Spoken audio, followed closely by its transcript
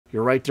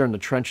You're right there in the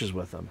trenches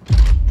with them.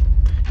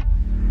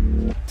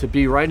 To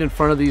be right in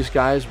front of these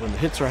guys when the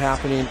hits are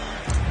happening,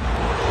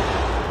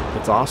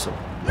 it's awesome.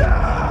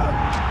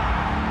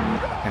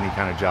 Any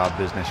kind of job,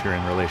 business you're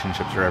in,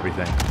 relationships are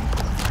everything.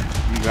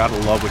 You gotta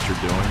love what you're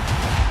doing,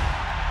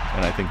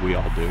 and I think we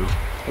all do.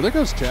 Well, there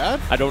goes Chad.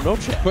 I don't know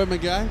Chad.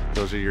 Equipment guy.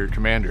 Those are your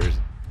commanders.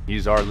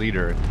 He's our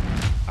leader.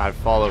 I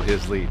follow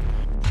his lead.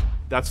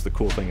 That's the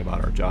cool thing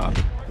about our job.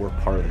 We're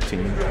part of the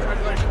team.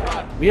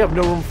 We have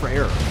no room for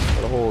error.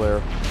 Got a hole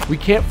there. We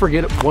can't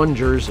forget one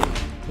jersey.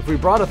 If we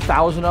brought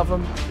 1,000 of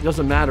them, it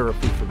doesn't matter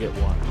if we forget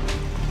one.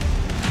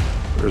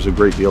 There's a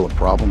great deal of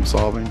problem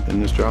solving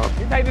in this job.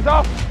 You take this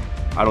off.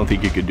 I don't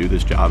think you could do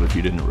this job if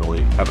you didn't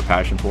really have a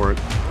passion for it.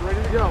 We're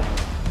ready to go.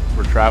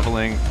 We're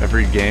traveling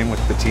every game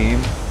with the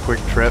team. Quick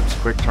trips,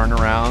 quick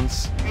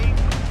turnarounds.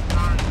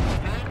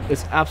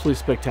 It's absolutely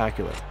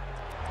spectacular.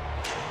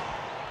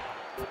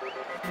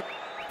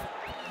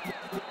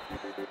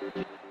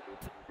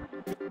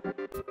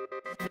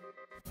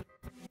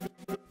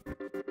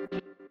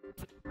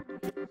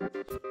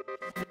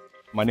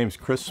 My name's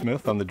Chris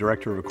Smith. I'm the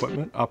Director of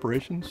Equipment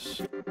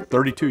Operations.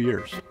 32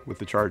 years with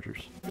the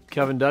Chargers.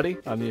 Kevin Duddy,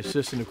 I'm the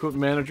Assistant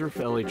Equipment Manager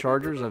for LA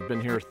Chargers. I've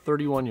been here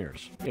 31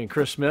 years. And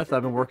Chris Smith,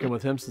 I've been working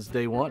with him since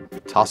day one.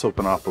 Tasso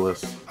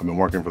Panopoulos. I've been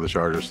working for the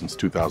Chargers since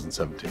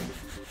 2017.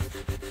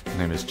 My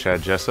name is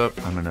Chad Jessup.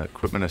 I'm an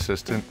equipment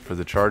assistant for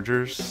the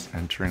Chargers,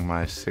 entering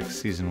my 6th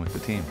season with the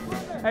team.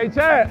 Hey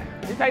Chad,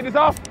 you take this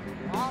off?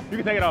 You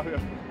can take it off here.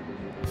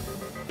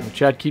 And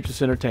Chad keeps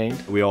us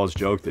entertained. We always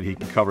joke that he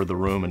can cover the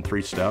room in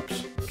 3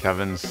 steps.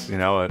 Kevin's, you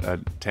know, a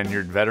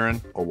tenured veteran.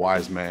 A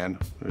wise man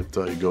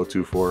that you go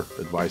to for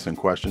advice and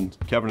questions.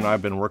 Kevin and I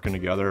have been working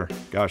together,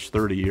 gosh,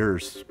 30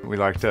 years. We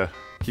like to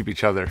keep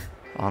each other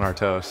on our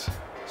toes.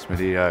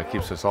 Smitty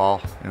keeps us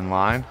all in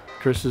line.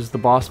 Chris is the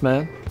boss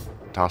man.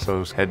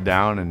 Tasso's head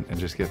down and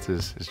just gets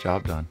his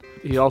job done.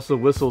 He also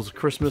whistles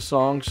Christmas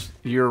songs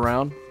year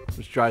round,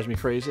 which drives me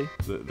crazy.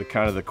 The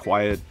kind of the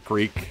quiet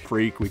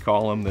freak we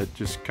call him, that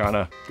just kind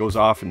of goes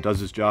off and does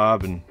his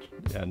job and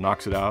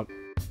knocks it out.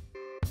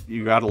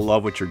 You got to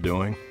love what you're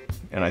doing,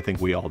 and I think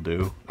we all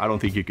do. I don't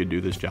think you could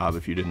do this job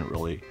if you didn't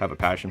really have a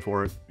passion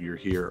for it. You're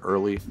here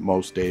early.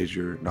 Most days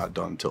you're not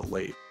done till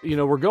late. You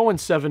know, we're going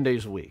 7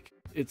 days a week.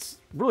 It's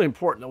really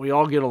important that we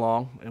all get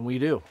along, and we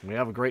do. We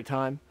have a great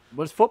time.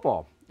 But it's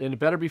football, and it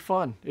better be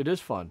fun. It is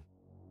fun.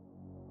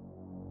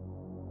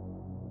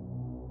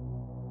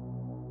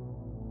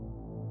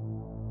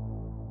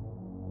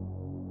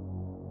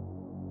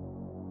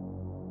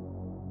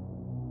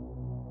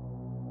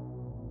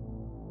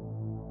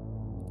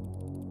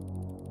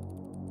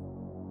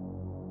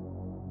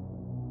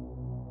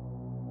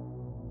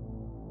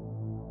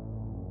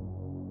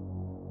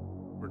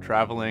 We're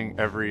traveling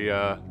every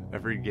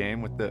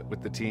game with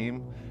the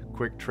team.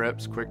 Quick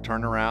trips, quick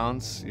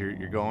turnarounds.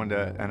 You're going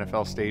to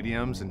NFL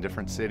stadiums in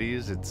different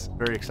cities. It's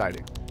very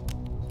exciting.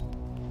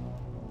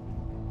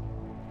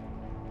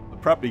 The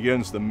prep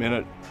begins the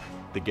minute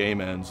the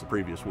game ends the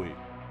previous week.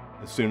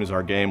 As soon as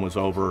our game was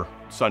over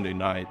Sunday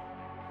night,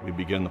 we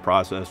begin the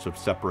process of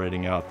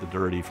separating out the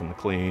dirty from the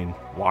clean,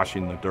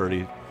 washing the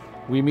dirty.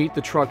 We meet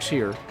the trucks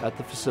here at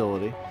the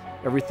facility.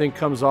 Everything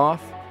comes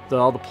off.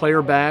 All the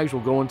player bags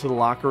will go into the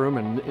locker room,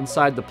 and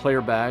inside the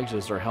player bags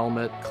is their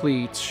helmet,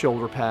 cleats,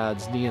 shoulder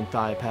pads, knee and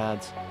thigh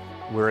pads.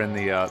 We're in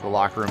the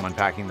locker room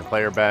unpacking the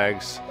player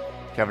bags.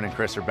 Kevin and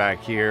Chris are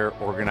back here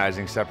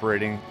organizing,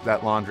 separating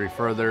that laundry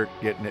further,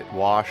 getting it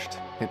washed,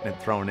 getting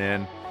it thrown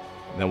in.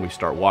 And then we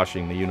start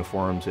washing the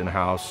uniforms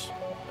in-house,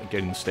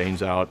 getting the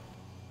stains out.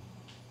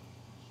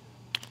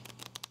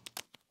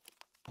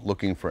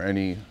 Looking for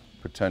any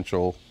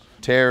potential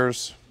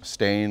tears,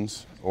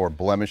 stains, or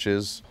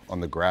blemishes on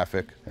the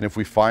graphic. And if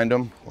we find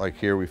them, like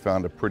here we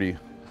found a pretty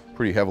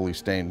heavily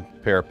stained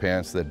pair of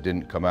pants that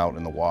didn't come out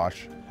in the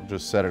wash, we'll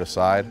just set it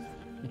aside.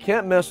 You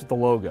can't mess with the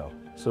logo.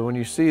 So when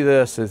you see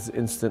this, it's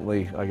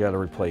instantly, I gotta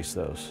replace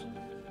those.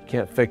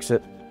 Can't fix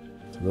it,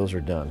 so those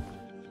are done.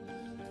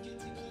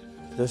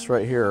 This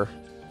right here,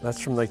 that's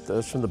from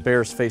the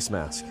Bears face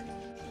mask.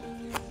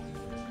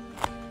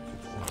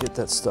 Get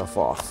that stuff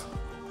off.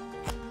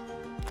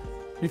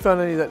 You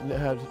found any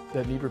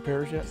that need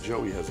repairs yet?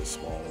 Joey has a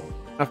small one.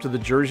 After the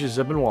jerseys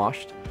have been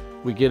washed,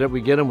 we get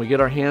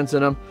our hands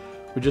in them.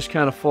 We just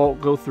kind of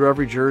go through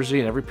every jersey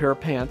and every pair of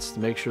pants to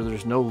make sure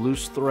there's no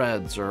loose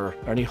threads or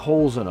any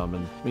holes in them.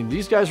 And I mean,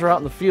 these guys are out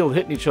in the field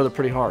hitting each other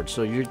pretty hard,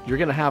 so you're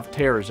gonna have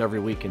tears every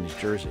week in these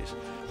jerseys.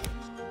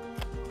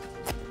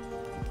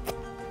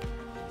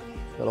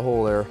 Got a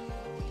hole there.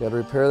 Gotta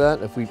repair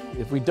that.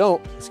 If we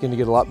don't, it's gonna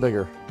get a lot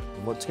bigger.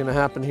 And what's gonna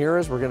happen here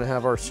is we're gonna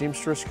have our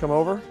seamstress come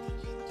over,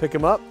 pick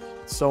them up,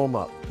 sew them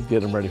up, and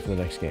get them ready for the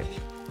next game.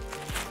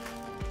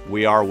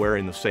 We are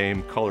wearing the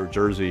same color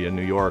jersey in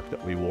New York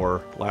that we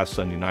wore last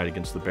Sunday night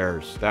against the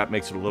Bears. That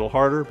makes it a little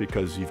harder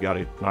because you've got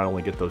to not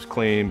only get those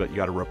clean, but you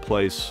got to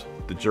replace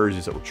the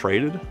jerseys that were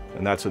traded.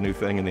 And that's a new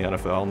thing in the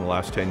NFL in the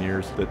last 10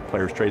 years, that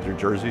players trade their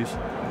jerseys.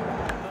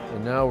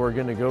 And now we're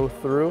gonna go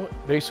through,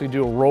 basically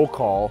do a roll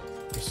call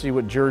to see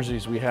what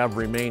jerseys we have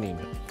remaining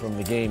from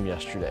the game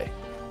yesterday.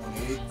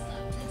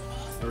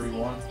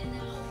 31.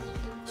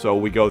 So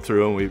we go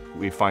through and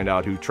we find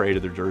out who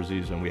traded their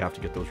jerseys, and we have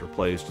to get those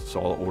replaced. So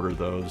I'll order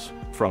those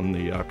from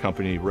the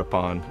company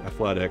Ripon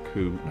Athletic,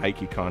 who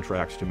Nike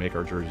contracts to make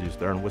our jerseys.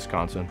 They're in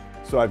Wisconsin.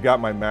 So I've got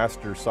my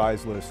master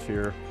size list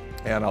here,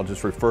 and I'll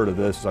just refer to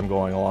this as I'm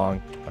going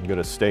along. I'm going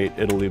to state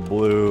Italy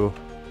blue,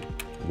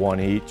 1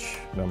 each,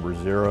 number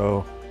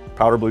 0.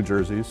 Powder blue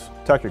jerseys,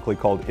 technically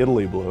called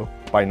Italy blue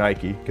by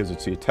Nike because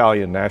it's the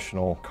Italian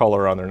national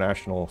color on their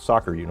national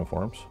soccer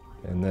uniforms.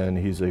 And then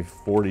he's a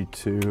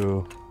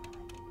 42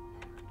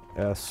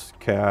 S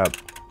cap,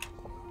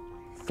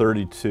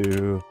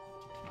 32.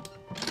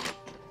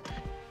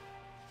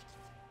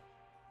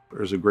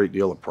 There's a great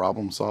deal of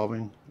problem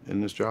solving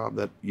in this job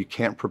that you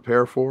can't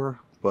prepare for,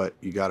 but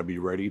you got to be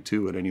ready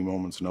to at any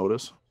moment's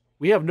notice.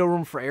 We have no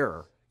room for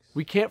error.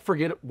 We can't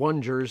forget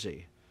one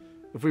jersey.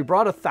 If we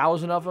brought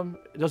 1,000 of them,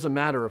 it doesn't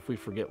matter if we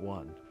forget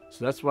one.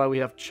 So that's why we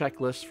have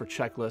checklists for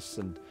checklists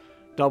and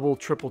double,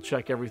 triple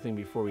check everything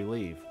before we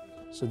leave.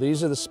 So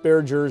these are the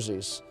spare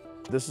jerseys.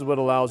 This is what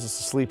allows us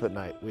to sleep at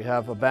night. We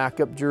have a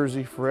backup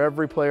jersey for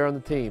every player on the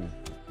team.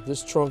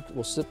 This trunk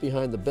will sit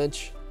behind the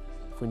bench.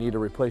 If we need to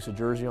replace a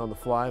jersey on the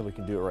fly, we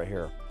can do it right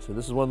here. So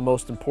this is one of the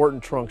most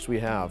important trunks we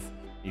have.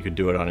 You can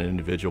do it on an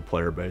individual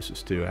player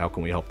basis too. How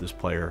can we help this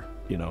player,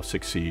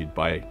 succeed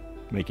by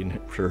making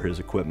sure his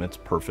equipment's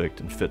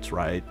perfect and fits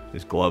right,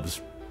 his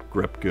gloves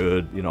grip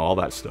good, all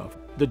that stuff.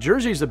 The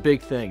jersey is a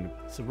big thing.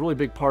 It's a really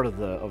big part of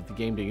the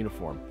game day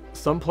uniform.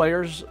 Some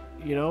players,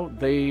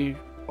 they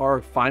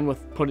are fine with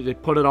they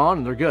put it on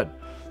and they're good.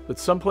 But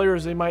some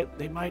players, they might,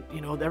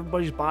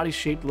 everybody's body's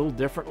shaped a little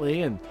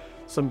differently, and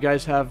some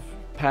guys have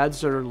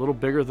pads that are a little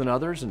bigger than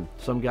others, and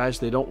some guys,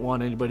 they don't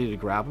want anybody to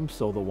grab them,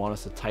 so they'll want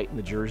us to tighten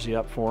the jersey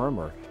up for them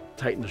or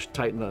tighten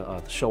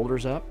the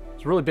shoulders up.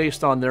 It's really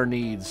based on their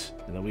needs,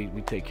 and then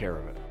we take care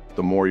of it.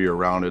 The more you're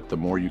around it, the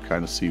more you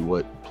kind of see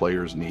what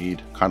players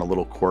need, kind of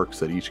little quirks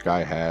that each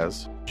guy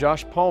has.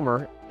 Josh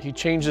Palmer, he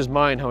changed his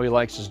mind how he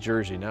likes his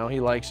jersey. Now he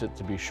likes it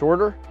to be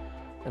shorter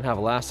and have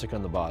elastic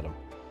on the bottom.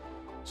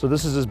 So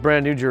this is his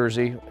brand new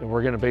jersey, and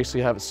we're gonna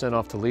basically have it sent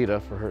off to Lita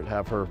for her to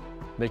have her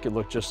make it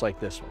look just like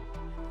this one.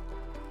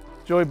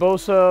 Joey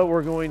Bosa,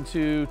 we're going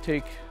to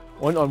take,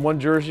 on one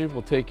jersey,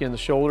 we'll take in the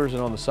shoulders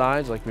and on the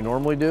sides like we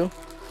normally do.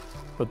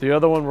 But the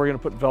other one, we're gonna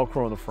put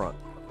Velcro in the front.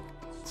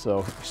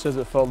 So he says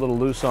it felt a little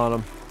loose on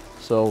him,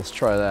 so let's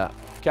try that.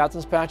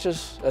 Captain's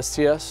patches,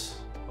 STS.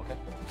 Okay.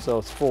 So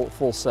it's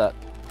full set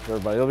for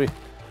everybody.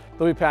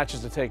 There'll be patches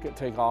to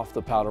take off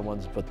the powder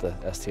ones, put the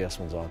STS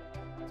ones on.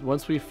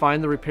 Once we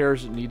find the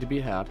repairs that need to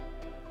be had,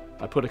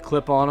 I put a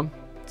clip on them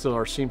so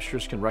our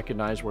seamstress can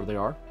recognize where they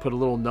are. Put a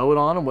little note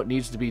on them, what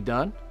needs to be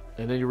done,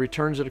 and then he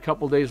returns it a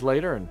couple days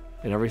later and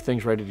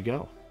everything's ready to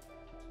go.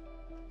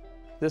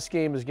 This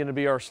game is gonna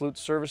be our salute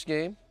service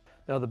game.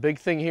 Now the big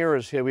thing here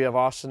is we have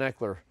Austin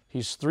Eckler.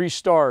 He's 3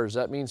 stars.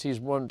 That means he's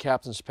won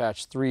captain's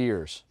patch 3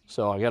 years.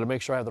 So I gotta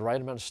make sure I have the right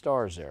amount of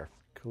stars there.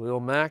 Khalil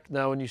Mack,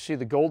 now when you see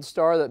the gold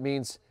star, that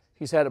means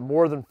he's had it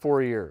more than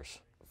 4 years.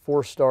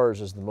 4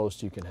 stars is the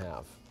most you can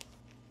have.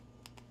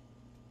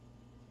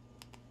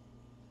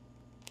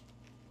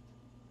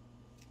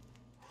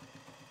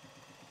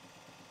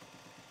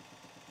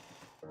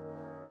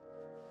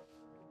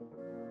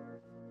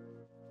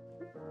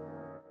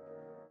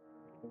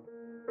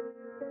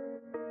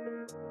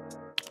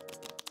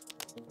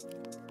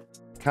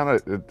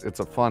 It's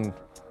a fun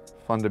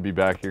to be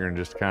back here and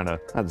just kind of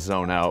not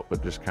zone out,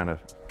 but just kind of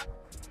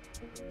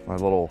my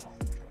little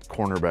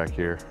corner back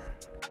here.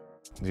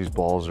 These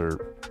balls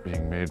are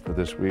being made for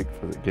this week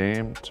for the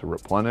game to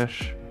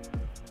replenish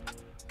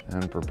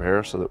and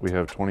prepare so that we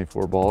have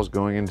 24 balls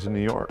going into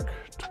New York.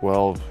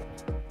 12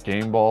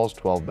 game balls,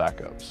 12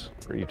 backups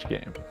for each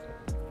game.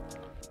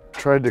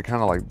 Tried to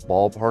kind of like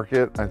ballpark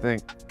it. I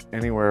think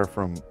anywhere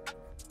from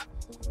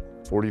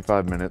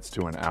 45 minutes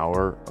to an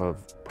hour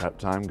of prep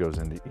time goes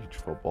into each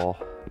football.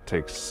 It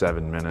takes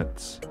 7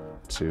 minutes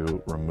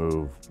to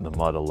remove the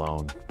mud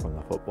alone from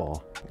the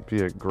football. It'd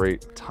be a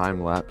great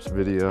time-lapse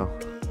video.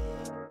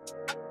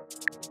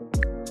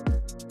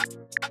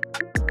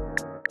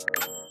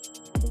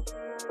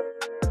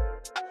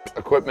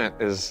 Equipment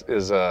is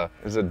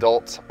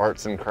adults'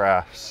 arts and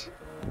crafts.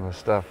 The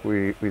stuff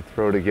we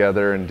throw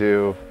together and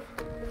do.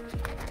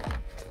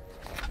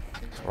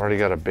 I've already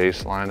got a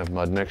baseline of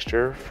mud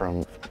mixture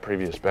from the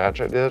previous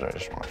batch I did. I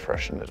just want to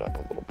freshen it up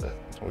a little bit.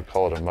 So we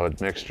call it a mud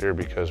mixture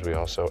because we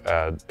also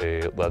add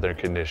a leather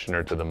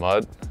conditioner to the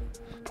mud.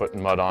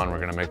 Putting mud on, we're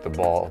going to make the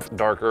ball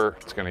darker.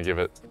 It's going to give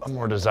it a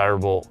more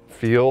desirable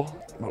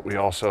feel, but we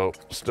also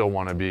still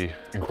want to be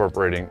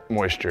incorporating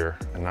moisture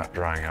and not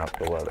drying out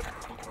the leather.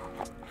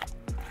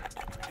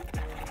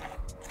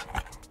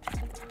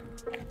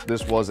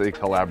 This was a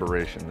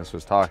collaboration. This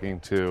was talking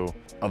to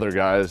other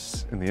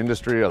guys in the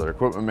industry, other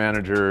equipment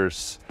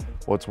managers,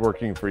 what's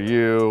working for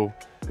you,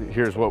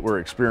 here's what we're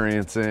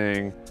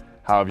experiencing,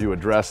 how have you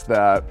addressed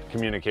that?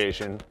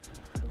 Communication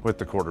with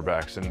the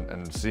quarterbacks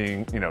and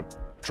seeing,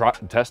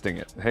 testing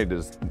it. Hey,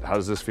 how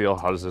does this feel?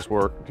 How does this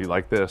work? Do you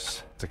like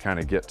this? To kind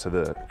of get to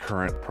the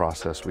current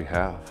process we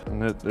have.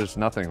 And there's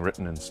nothing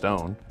written in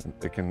stone.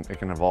 It can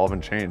evolve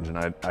and change, and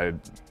I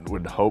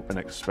would hope and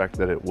expect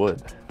that it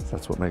would.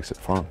 That's what makes it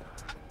fun.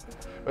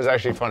 It was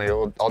actually funny.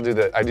 I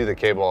do the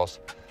K-balls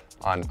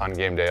on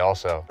game day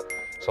also.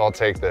 So I'll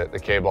take the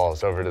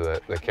K-balls over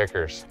to the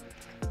kickers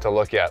to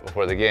look at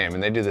before the game,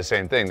 and they do the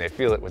same thing. They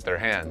feel it with their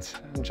hands.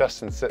 And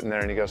Justin's sitting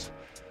there and he goes,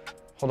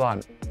 hold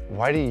on,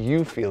 why do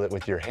you feel it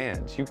with your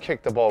hands? You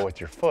kick the ball with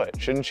your foot.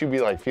 Shouldn't you be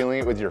like feeling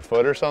it with your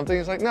foot or something?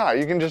 He's like, no,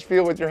 you can just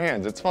feel it with your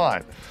hands. It's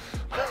fine.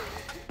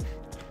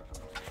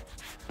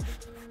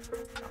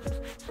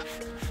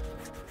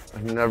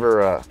 I've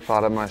never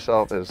thought of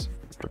myself as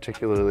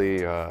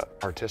particularly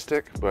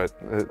artistic, but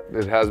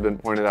it has been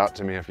pointed out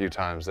to me a few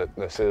times that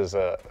this is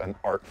an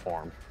art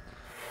form.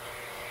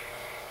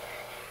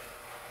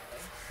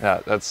 Yeah,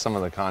 that's some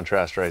of the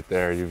contrast right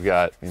there. You've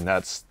got, I mean,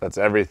 that's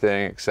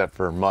everything except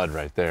for mud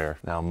right there.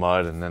 Now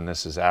mud, and then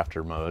this is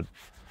after mud.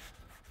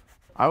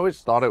 I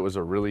always thought it was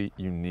a really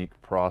unique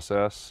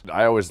process.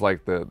 I always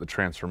like the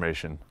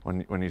transformation.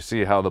 When you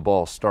see how the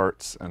ball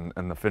starts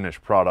and the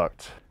finished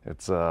product,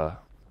 it's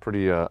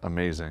pretty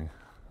amazing,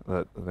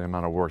 the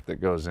amount of work that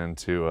goes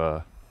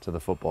into to the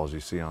footballs you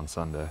see on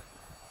Sunday.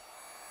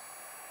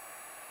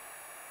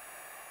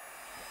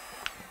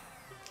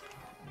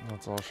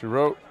 That's all she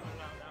wrote.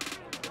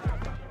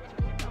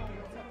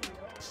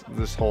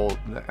 This whole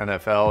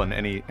NFL and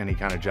any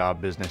kind of job,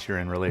 business you're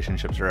in,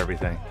 relationships are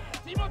everything.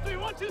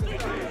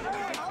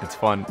 It's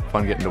fun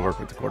getting to work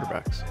with the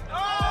quarterbacks.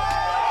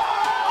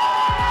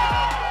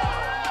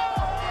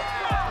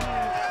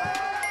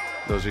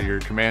 Those are your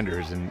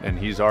commanders, and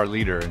he's our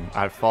leader, and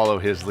I follow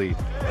his lead.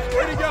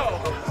 Where'd he go?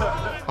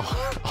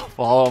 I'll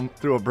follow him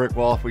through a brick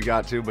wall if we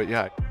got to, but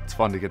yeah, it's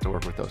fun to get to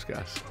work with those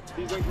guys.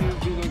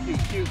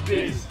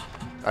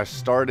 I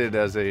started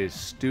as a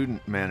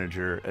student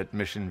manager at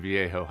Mission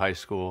Viejo High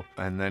School,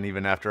 and then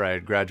even after I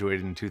had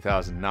graduated in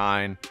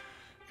 2009,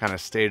 kind of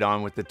stayed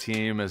on with the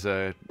team as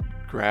a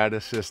grad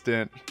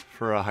assistant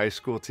for a high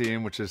school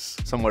team, which is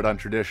somewhat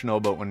untraditional,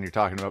 but when you're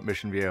talking about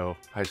Mission Viejo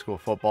High School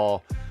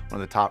football,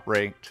 one of the top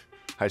ranked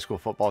high school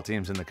football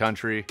teams in the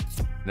country,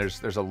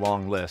 there's a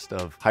long list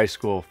of high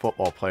school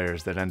football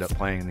players that end up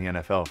playing in the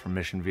NFL from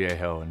Mission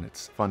Viejo, and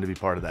it's fun to be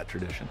part of that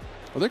tradition.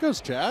 Well, there goes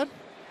Chad.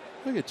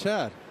 Look at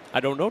Chad. I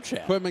don't know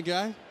Chad. Equipment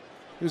guy.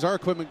 He was our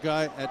equipment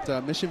guy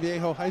at Mission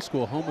Viejo High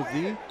School, home of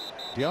the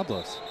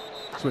Diablos.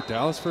 He was with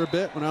Dallas for a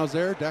bit when I was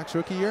there, Dak's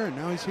rookie year, and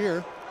now he's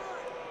here.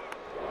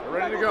 We're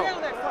ready to go.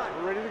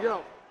 We're ready to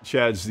go.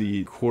 Chad's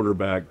the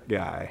quarterback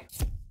guy.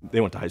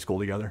 They went to high school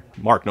together.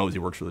 Mark knows he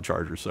works for the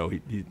Chargers, so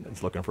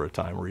he's looking for a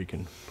time where he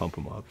can pump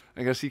him up.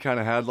 I guess he kind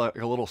of had like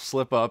a little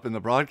slip up in the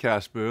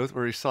broadcast booth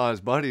where he saw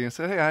his buddy and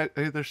said,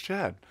 hey, there's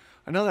Chad.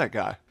 I know that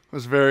guy. It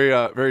was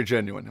very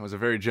genuine. It was a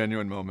very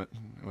genuine moment.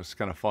 It was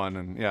kind of fun,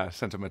 and yeah, I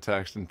sent him a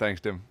text and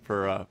thanked him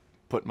for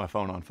putting my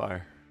phone on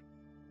fire.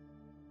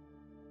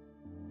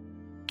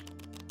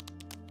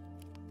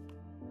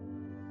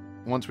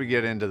 Once we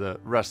get into the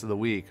rest of the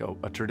week,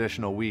 a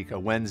traditional week, a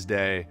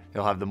Wednesday,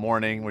 you'll have the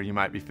morning where you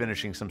might be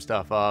finishing some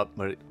stuff up,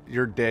 but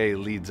your day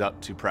leads up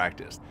to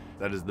practice.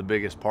 That is the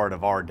biggest part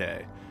of our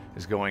day,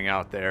 is going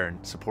out there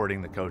and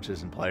supporting the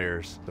coaches and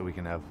players so we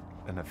can have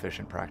an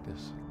efficient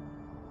practice.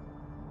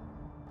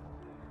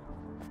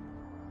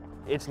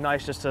 It's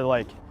nice just to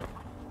like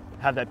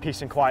have that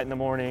peace and quiet in the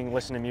morning,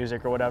 listen to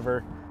music or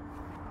whatever.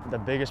 The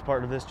biggest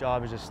part of this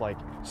job is just like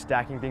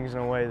stacking things in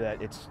a way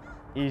that it's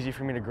easy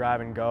for me to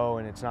grab and go,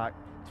 and it's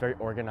very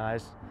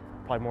organized.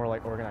 Probably more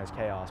like organized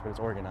chaos, but it's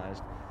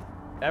organized.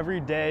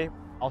 Every day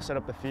I'll set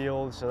up the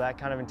field, so that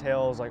kind of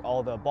entails like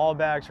all the ball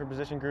bags for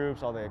position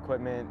groups, all the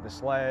equipment, the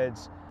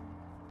sleds.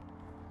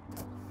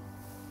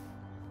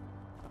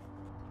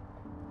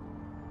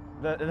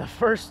 The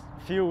first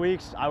few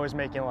weeks I was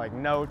making like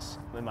notes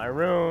in my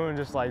room,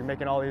 just like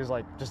making all these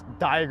like just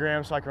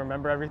diagrams so I can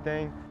remember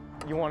everything.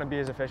 You want to be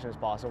as efficient as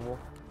possible.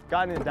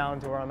 Gotten it down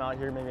to where I'm out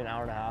here maybe an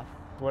hour and a half.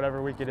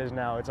 Whatever week it is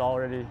now, it's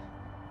already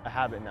a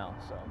habit now.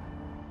 So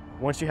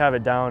once you have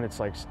it down, it's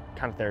like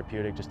kind of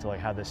therapeutic just to like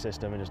have this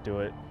system and just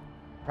do it.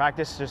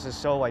 Practice just is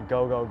so like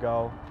go, go,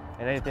 go.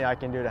 And anything I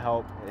can do to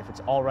help, if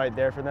it's all right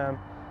there for them,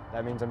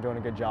 that means I'm doing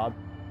a good job.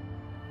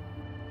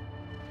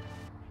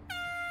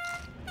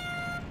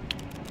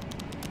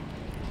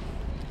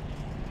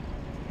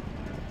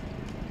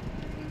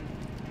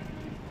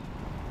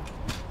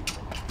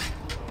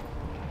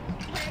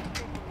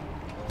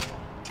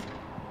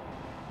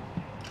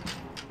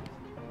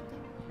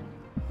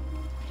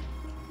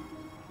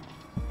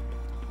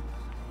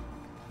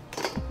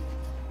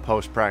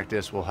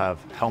 Post-practice, we'll have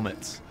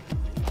helmets.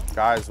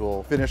 Guys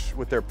will finish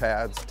with their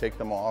pads, take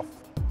them off.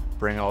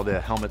 Bring all the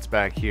helmets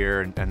back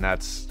here, and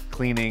that's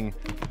cleaning.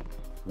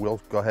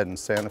 We'll go ahead and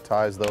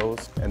sanitize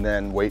those and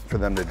then wait for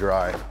them to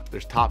dry.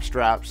 There's top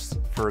straps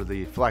for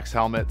the flex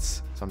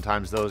helmets.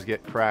 Sometimes those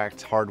get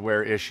cracked,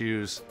 hardware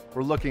issues.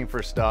 We're looking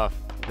for stuff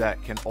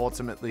that can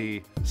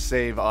ultimately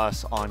save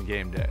us on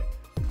game day.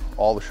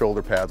 all the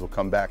shoulder pads will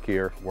come back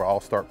here where I'll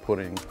start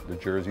putting the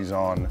jerseys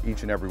on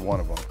each and every one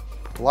of them.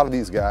 A lot of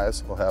these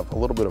guys will have a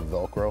little bit of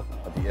Velcro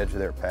at the edge of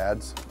their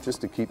pads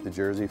just to keep the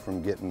jersey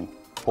from getting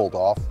pulled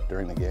off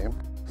during the game.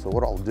 So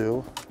what I'll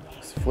do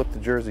is flip the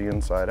jersey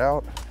inside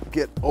out,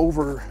 get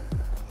over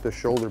the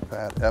shoulder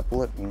pad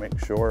epaulet and make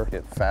sure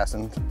it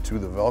fastened to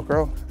the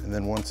Velcro. And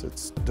then once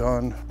it's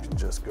done, you can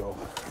just go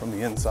from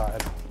the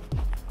inside,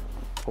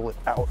 pull it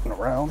out and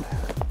around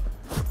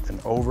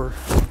and over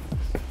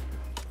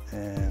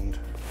and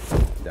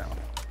down.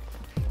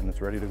 And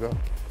it's ready to go.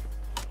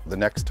 The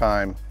next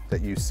time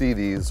that you see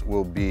these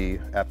will be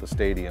at the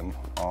stadium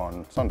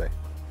on Sunday.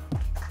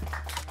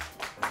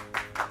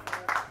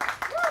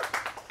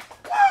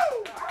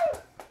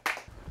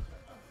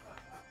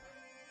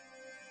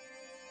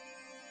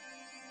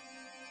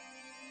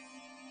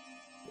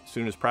 As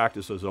soon as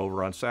practice is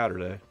over on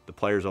Saturday, the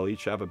players will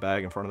each have a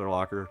bag in front of their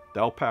locker.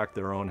 They'll pack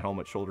their own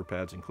helmet, shoulder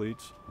pads, and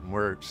cleats.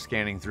 We're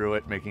scanning through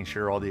it, making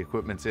sure all the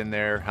equipment's in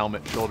there,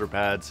 helmet, shoulder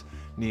pads,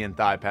 knee and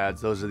thigh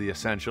pads, those are the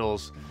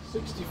essentials.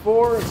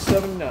 64 and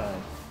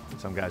 79.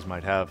 Some guys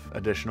might have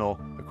additional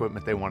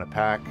equipment they want to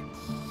pack.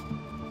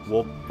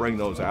 We'll bring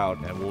those out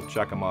and we'll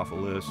check them off a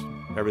list.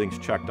 Everything's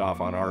checked off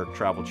on our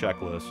travel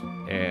checklist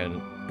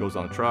and goes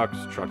on the trucks.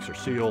 Trucks are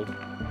sealed,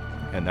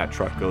 and that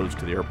truck goes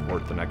to the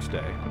airport the next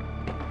day.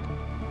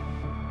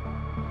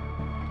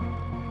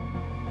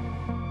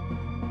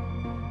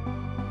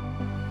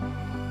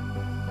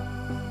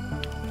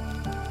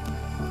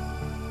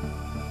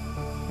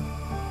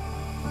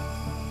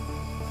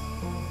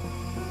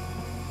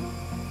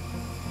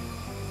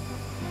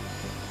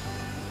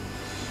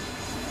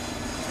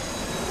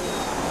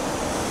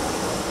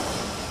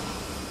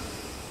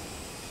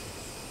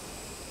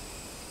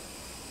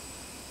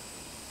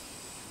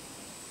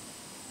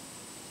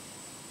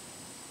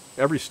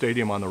 Every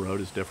stadium on the road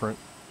is different,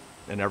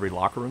 and every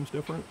locker room is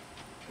different.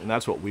 And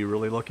that's what we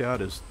really look at,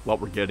 is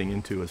what we're getting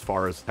into as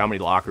far as how many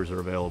lockers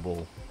are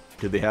available.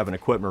 Do they have an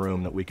equipment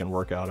room that we can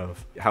work out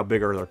of? How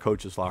big are their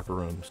coaches' locker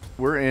rooms?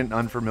 We're in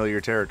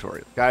unfamiliar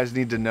territory. Guys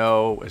need to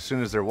know as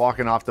soon as they're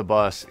walking off the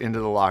bus into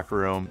the locker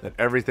room that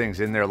everything's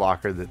in their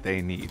locker that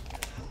they need.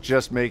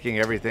 Just making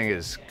everything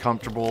as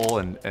comfortable,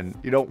 and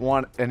you don't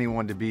want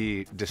anyone to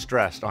be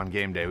distressed on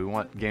game day. We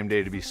want game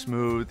day to be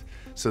smooth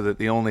so that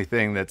the only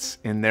thing that's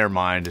in their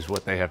mind is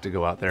what they have to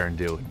go out there and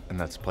do, and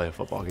that's play a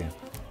football game.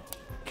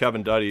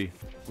 Kevin Duddy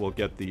will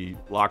get the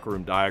locker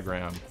room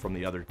diagram from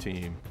the other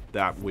team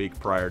that week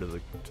prior to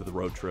the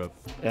road trip.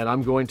 And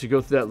I'm going to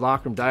go through that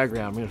locker room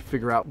diagram. I'm going to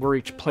figure out where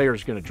each player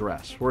is going to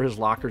dress, where his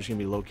locker is going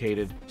to be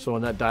located. So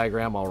in that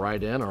diagram, I'll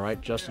write in, all right,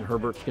 Justin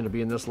Herbert's going to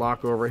be in this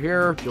locker over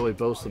here. Joey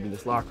Bosa will be in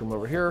this locker room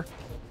over here.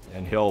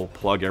 And he'll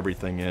plug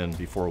everything in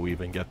before we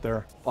even get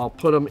there. I'll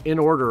put them in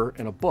order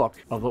in a book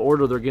of the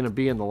order they're going to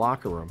be in the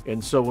locker room.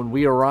 And so when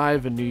we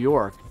arrive in New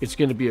York, it's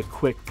going to be a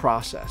quick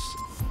process.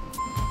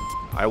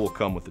 I will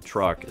come with the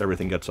truck.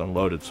 Everything gets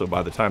unloaded. So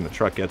by the time the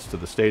truck gets to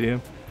the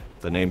stadium,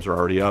 the names are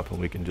already up and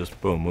we can just,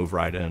 boom, move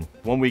right in.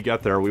 When we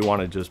get there, we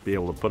want to just be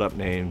able to put up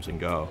names and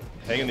go.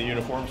 Hanging the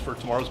uniforms for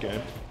tomorrow's game.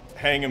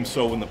 Hang them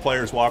so when the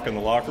players walk in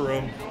the locker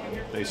room,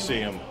 they see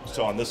them.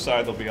 So on this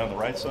side, they'll be on the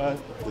right side.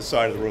 This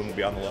side of the room will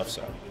be on the left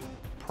side.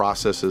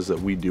 Processes that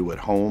we do at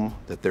home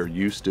that they're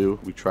used to,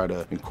 we try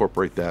to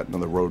incorporate that into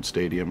the road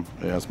stadium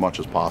as much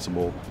as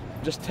possible.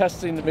 Just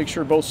testing to make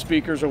sure both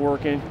speakers are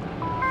working.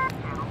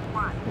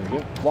 There we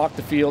go. Block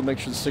the field, make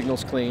sure the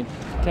signal's clean.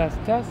 Test,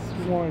 test.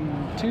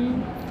 1,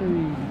 2,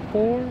 3,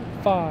 4,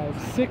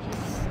 5, 6.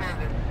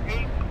 7,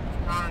 8,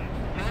 9,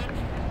 10.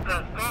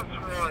 Test, test.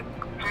 1,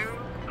 2,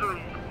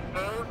 3,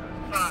 4,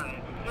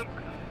 5, 6, 7,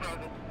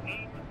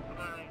 8,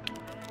 9,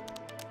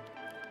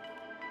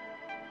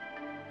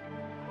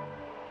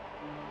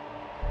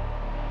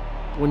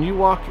 10. When you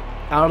walk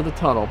out of the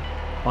tunnel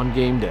on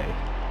game day,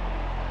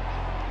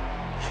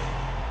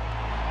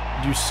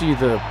 you see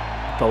the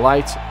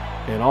lights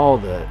and all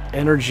the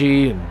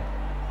energy and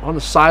on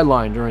the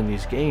sideline during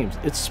these games.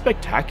 It's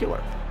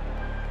spectacular.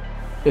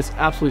 It's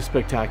absolutely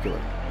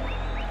spectacular.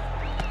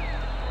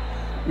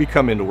 We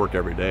come into work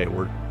every day.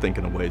 We're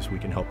thinking of ways we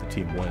can help the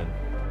team win.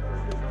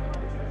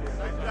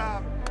 Good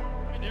job.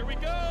 And here we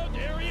go,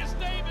 Darius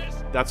Davis.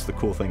 That's the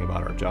cool thing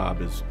about our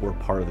job, is we're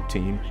part of the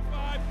team.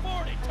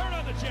 35-40, turn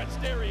on the Jets,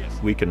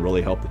 Darius. We can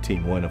really help the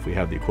team win if we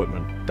have the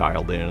equipment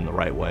dialed in the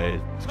right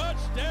way.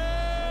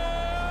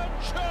 Touchdown,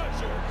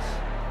 Chargers.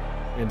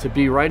 And to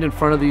be right in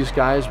front of these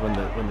guys when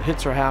the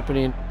hits are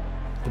happening,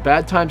 the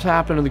bad times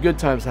happen and the good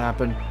times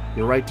happen,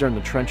 you're right there in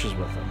the trenches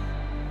with them.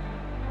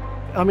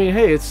 I mean,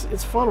 hey,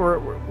 it's fun.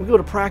 We go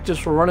to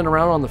practice, we're running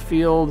around on the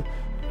field.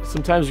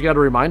 Sometimes we got to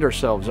remind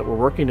ourselves that we're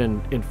working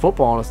in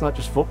football, and it's not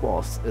just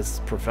football, it's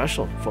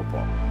professional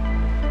football.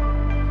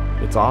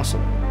 It's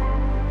awesome.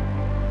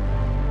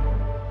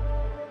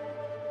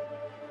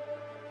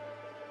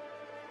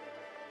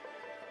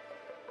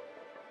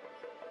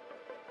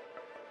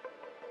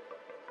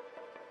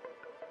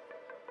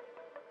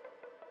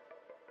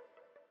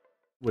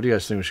 What do you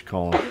guys think we should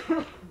call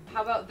him?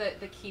 How about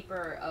the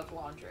keeper of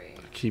laundry?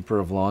 Keeper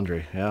of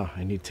laundry, yeah.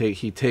 And he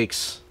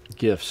takes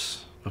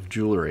gifts of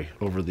jewelry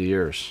over the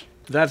years.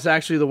 That's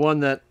actually the one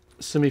that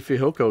Simi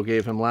Fehoko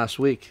gave him last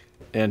week,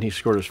 and he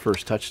scored his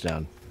first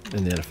touchdown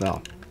in the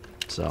NFL.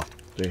 So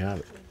there you have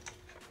it.